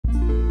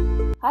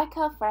Hi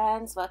curl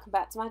friends, welcome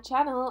back to my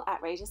channel,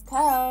 Outrageous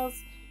Curls.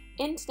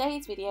 In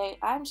today's video,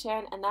 I'm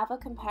sharing another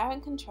compare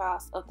and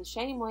contrast of the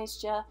Shea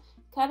Moisture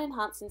Curl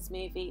Enhancing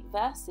Smoothie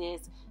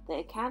versus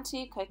the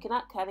Cantu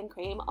Coconut Curling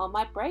Cream on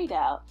my Braid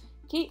out.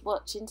 Keep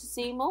watching to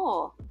see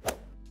more.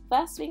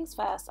 First things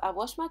first, I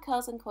wash my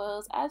curls and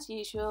coils as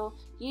usual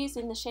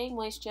using the Shea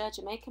Moisture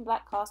Jamaican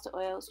Black Castor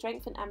Oil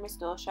Strengthen and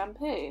Restore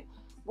Shampoo.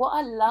 What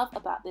I love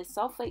about this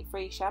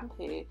sulfate-free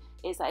shampoo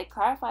is that it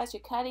clarifies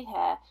your curly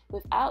hair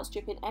without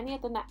stripping any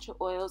of the natural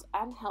oils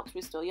and helps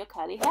restore your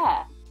curly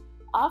hair.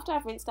 After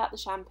I've rinsed out the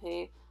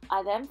shampoo,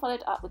 I then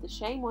followed up with the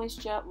Shea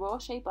Moisture Raw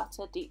Shea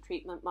Butter Deep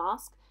Treatment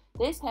Mask.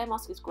 This hair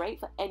mask is great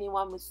for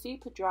anyone with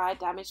super dry,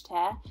 damaged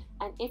hair,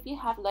 and if you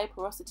have low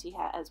porosity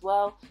hair as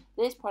well,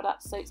 this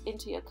product soaks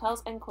into your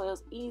curls and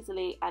coils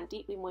easily and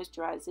deeply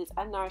moisturizes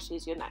and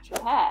nourishes your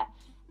natural hair.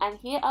 And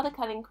here are the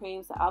curling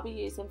creams that I'll be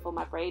using for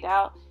my braid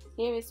out.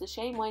 Here is the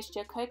Shea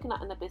Moisture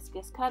Coconut and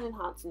Hibiscus Curl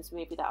Enhancing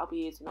Smoothie that I'll be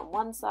using on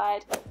one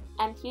side.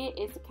 And here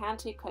is the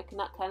Cantu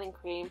Coconut Curling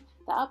Cream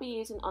that I'll be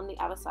using on the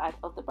other side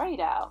of the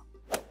braid out.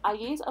 I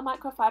use a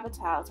microfiber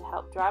towel to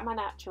help dry my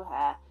natural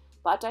hair,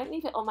 but I don't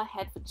leave it on my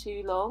head for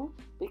too long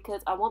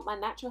because I want my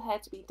natural hair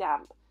to be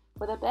damp.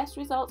 For the best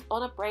results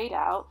on a braid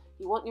out,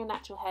 you want your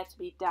natural hair to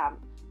be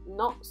damp,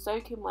 not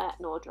soaking wet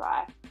nor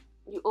dry.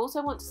 You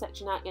also want to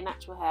section out your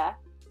natural hair.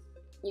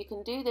 You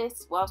can do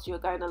this whilst you're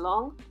going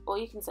along, or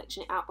you can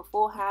section it out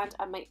beforehand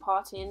and make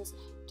partings.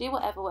 Do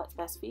whatever works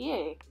best for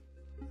you.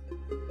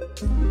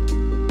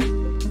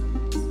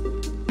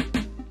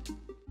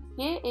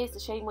 Here is the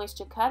Shea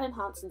Moisture Curl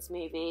Enhancing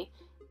Smoothie,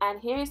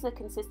 and here is the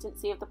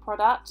consistency of the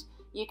product.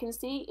 You can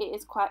see it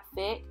is quite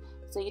thick,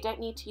 so you don't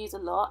need to use a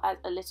lot, as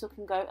a little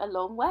can go a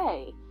long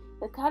way.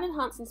 The Curl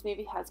Enhancing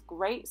Smoothie has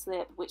great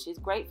slip, which is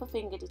great for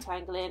finger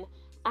detangling,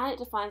 and it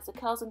defines the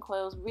curls and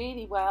coils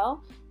really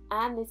well.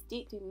 And this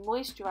deeply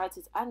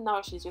moisturizes and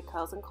nourishes your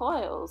curls and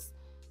coils.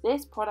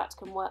 This product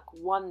can work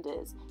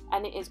wonders,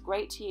 and it is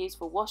great to use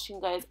for wash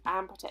and goes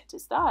and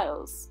protective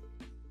styles.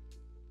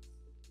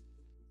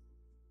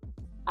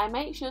 I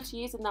make sure to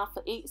use enough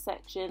for each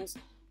section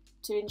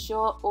to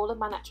ensure all of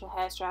my natural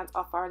hair strands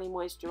are thoroughly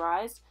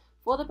moisturized.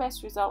 For the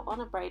best result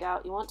on a braid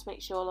out, you want to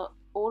make sure that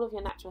all of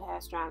your natural hair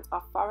strands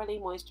are thoroughly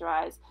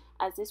moisturized,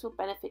 as this will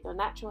benefit your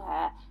natural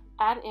hair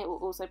and it will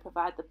also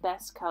provide the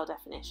best curl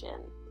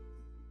definition.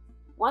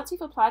 Once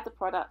you've applied the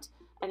product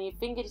and you've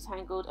finger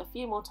detangled a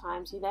few more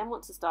times, you then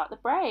want to start the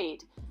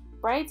braid.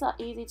 Braids are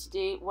easy to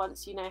do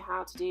once you know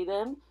how to do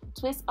them.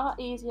 Twists are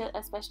easier,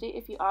 especially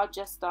if you are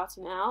just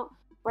starting out.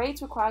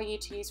 Braids require you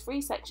to use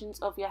 3 sections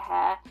of your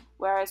hair,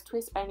 whereas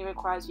twist only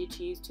requires you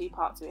to use 2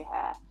 parts of your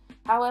hair.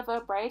 However,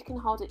 braid can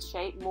hold its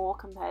shape more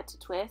compared to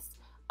twists.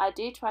 I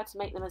do try to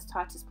make them as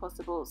tight as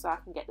possible so I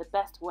can get the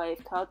best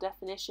wave curl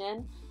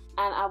definition,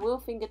 and I will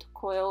finger to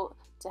coil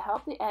to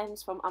help the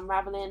ends from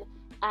unraveling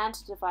and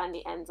to define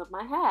the ends of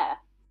my hair.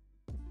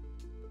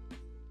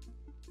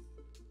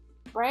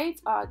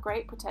 Braids are a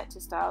great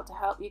protective style to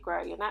help you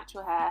grow your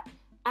natural hair,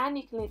 and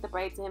you can leave the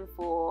braids in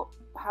for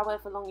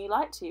however long you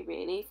like to,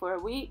 really, for a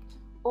week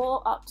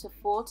or up to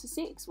 4 to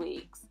 6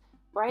 weeks.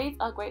 Braids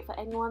are great for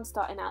anyone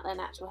starting out their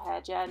natural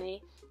hair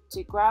journey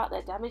to grow out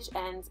their damaged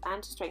ends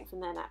and to strengthen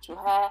their natural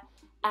hair,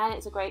 and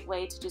it's a great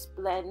way to just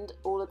blend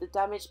all of the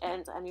damaged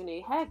ends and your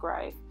new hair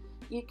growth.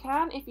 You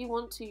can, if you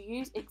want to,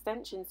 use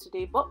extensions to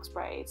do box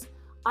braids.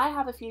 I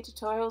have a few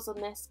tutorials on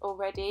this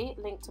already,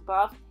 linked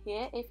above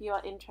here if you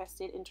are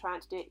interested in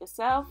trying to do it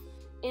yourself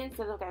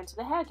instead of going to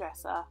the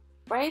hairdresser.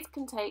 Braids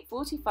can take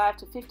 45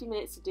 to 50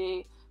 minutes to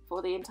do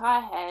for the entire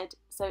head,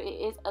 so it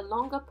is a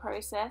longer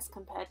process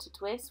compared to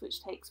twists,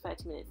 which takes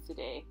 30 minutes to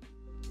do.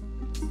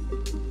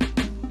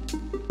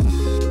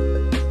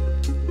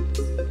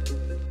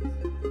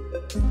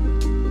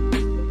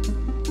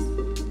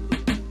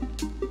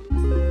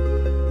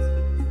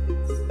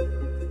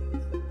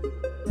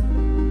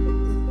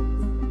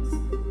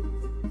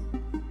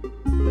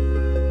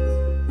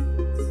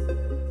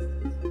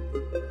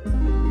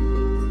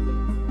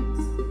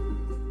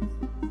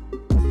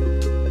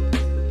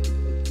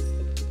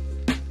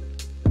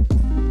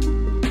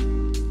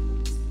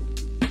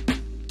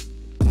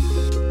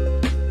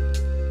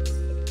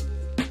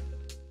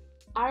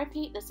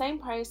 Repeat the same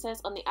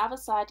process on the other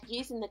side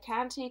using the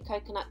Cantu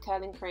Coconut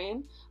Curling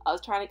Cream. I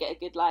was trying to get a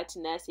good light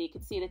in there so you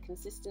could see the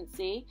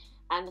consistency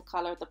and the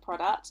colour of the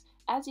product.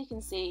 As you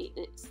can see,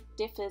 it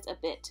differs a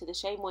bit to the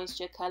Shea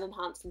Moisture Curl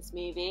Enhancing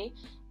Smoothie,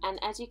 and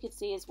as you could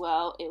see as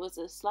well, it was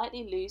a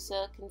slightly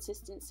looser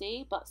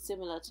consistency but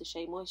similar to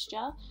Shea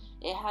Moisture.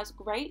 It has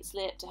great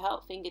slip to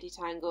help finger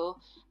detangle,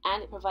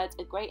 and it provides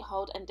a great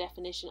hold and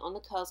definition on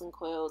the curls and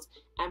coils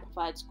and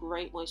provides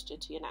great moisture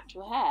to your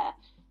natural hair.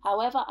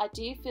 However, I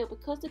do feel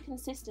because the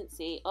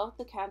consistency of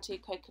the Cantu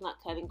Coconut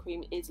Curling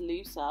Cream is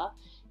looser,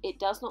 it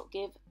does not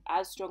give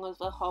as strong of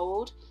a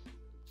hold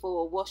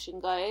for wash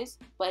and goes,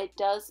 but it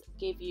does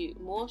give you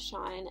more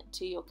shine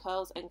to your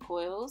curls and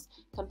coils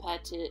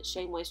compared to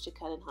Shea Moisture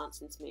Curl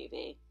Enhancing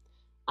Smoothie.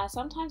 I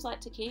sometimes like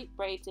to keep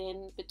braids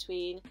in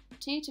between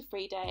 2 to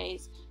 3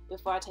 days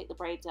before I take the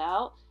braids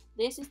out.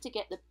 This is to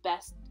get the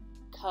best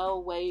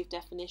curl wave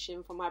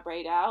definition from my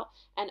braid out.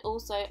 And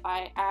also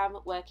I am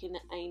working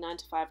a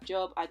 9-to-5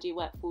 job. I do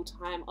work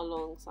full-time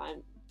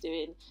alongside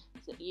doing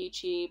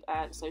YouTube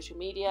and social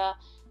media,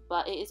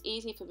 but it is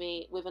easy for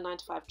me with a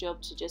 9-to-5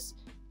 job to just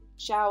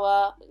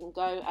shower and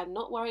go and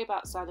not worry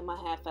about styling my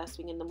hair first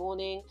thing in the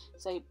morning.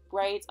 So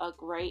braids are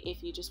great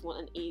if you just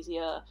want an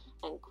easier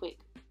and quick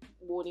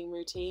morning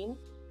routine.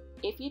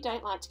 If you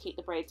don't like to keep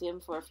the braids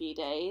in for a few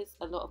days,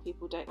 a lot of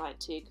people don't like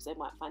to because they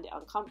might find it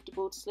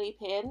uncomfortable to sleep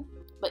in,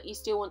 but you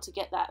still want to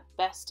get that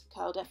best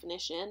curl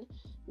definition,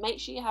 make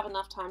sure you have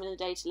enough time in the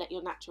day to let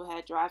your natural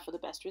hair dry for the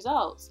best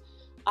results.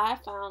 I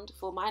found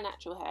for my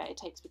natural hair it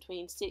takes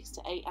between 6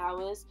 to 8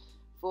 hours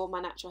for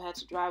my natural hair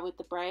to dry with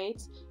the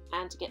braids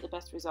and to get the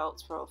best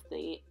results for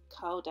the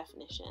curl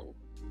definition.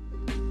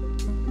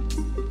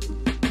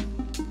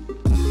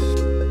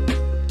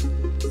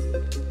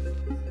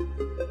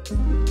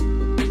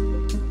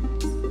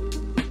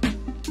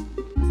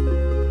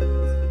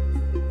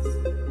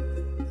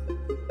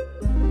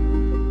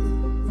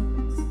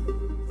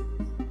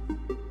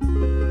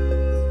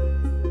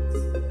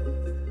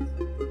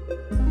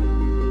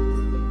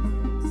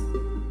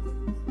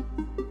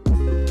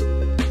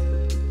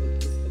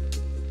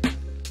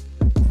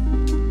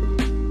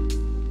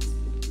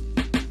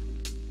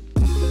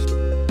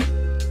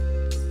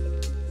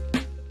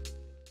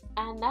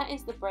 And that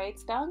is the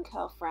braids done,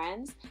 curl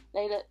friends.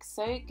 They look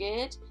so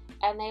good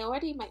and they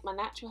already make my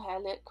natural hair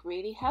look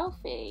really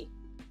healthy.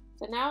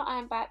 So now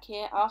I'm back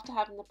here after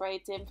having the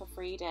braids in for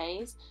 3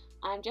 days.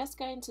 I'm just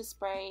going to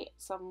spray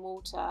some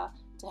water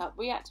to help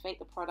reactivate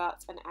the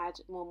product and add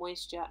more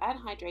moisture and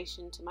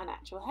hydration to my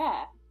natural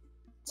hair.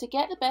 To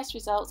get the best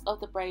results of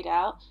the braid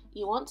out,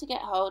 you want to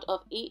get hold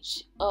of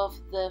each of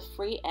the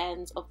 3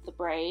 ends of the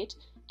braid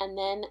and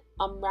then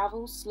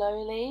unravel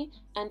slowly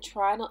and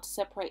try not to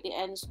separate the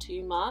ends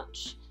too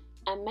much,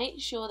 and make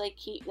sure they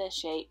keep their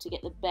shape to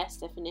get the best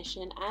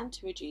definition and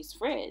to reduce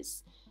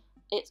frizz.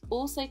 It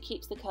also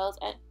keeps the curls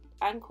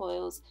and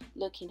coils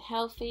looking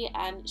healthy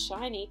and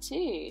shiny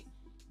too.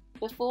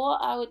 Before,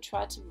 I would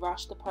try to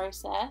rush the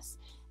process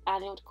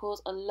and it would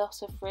cause a lot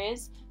of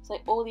frizz, so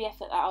all the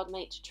effort that I would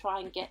make to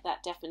try and get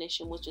that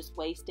definition was just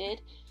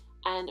wasted.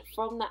 And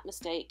from that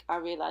mistake I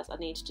realised I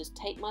need to just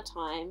take my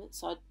time,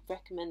 so I'd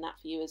recommend that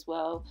for you as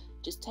well.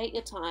 Just take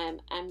your time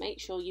and make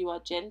sure you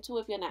are gentle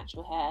with your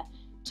natural hair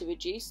to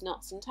reduce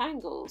knots and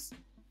tangles.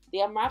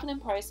 The unravelling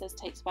process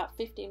takes about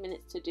 15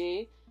 minutes to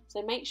do,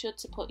 so make sure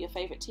to put your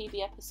favourite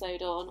TV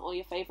episode on or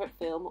your favourite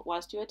film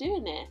whilst you are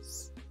doing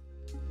this.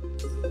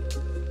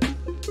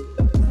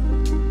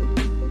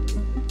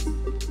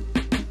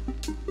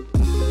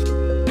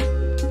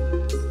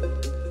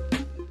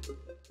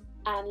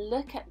 And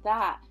look at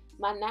that!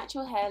 My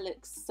natural hair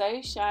looks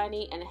so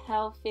shiny and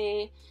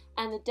healthy,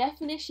 and the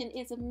definition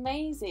is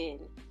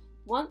amazing.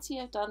 Once you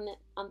have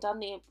undone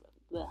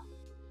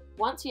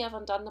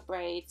the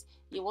braids,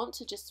 you want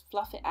to just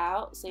fluff it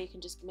out so you can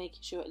just make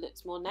sure it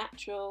looks more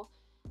natural.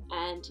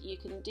 And you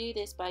can do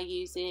this by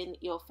using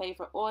your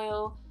favourite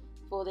oil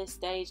for this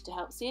stage to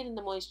help seal in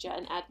the moisture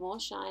and add more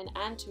shine,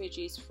 and to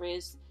reduce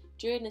frizz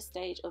during the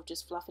stage of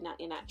just fluffing out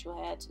your natural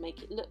hair to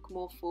make it look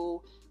more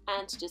full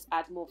and to just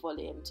add more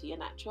volume to your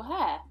natural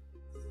hair.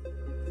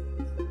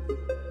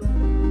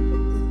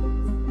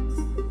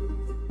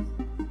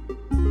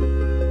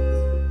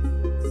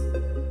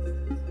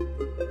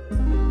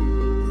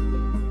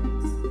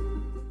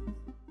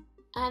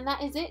 And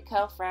that is it,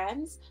 curl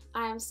friends.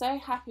 I am so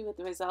happy with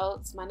the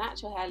results. My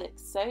natural hair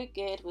looks so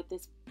good with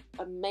this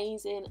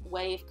amazing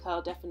wave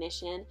curl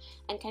definition.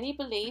 And can you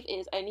believe it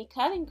is only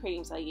curling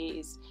creams I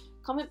used?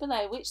 Comment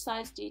below which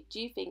size do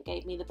you think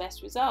gave me the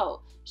best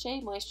result,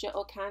 Shea Moisture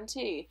or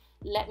Cantu?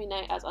 Let me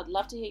know, as I'd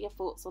love to hear your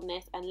thoughts on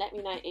this, and let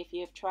me know if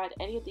you have tried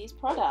any of these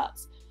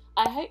products.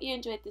 I hope you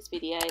enjoyed this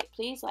video.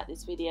 Please like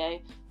this video.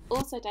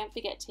 Also, don't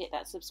forget to hit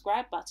that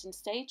subscribe button.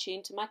 Stay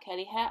tuned to my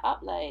curly hair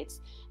uploads.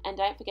 And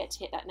don't forget to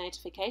hit that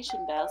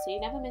notification bell so you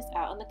never miss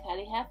out on the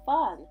curly hair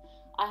fun.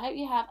 I hope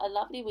you have a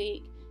lovely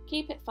week.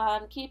 Keep it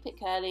fun, keep it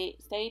curly,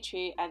 stay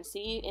true, and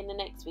see you in the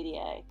next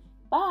video.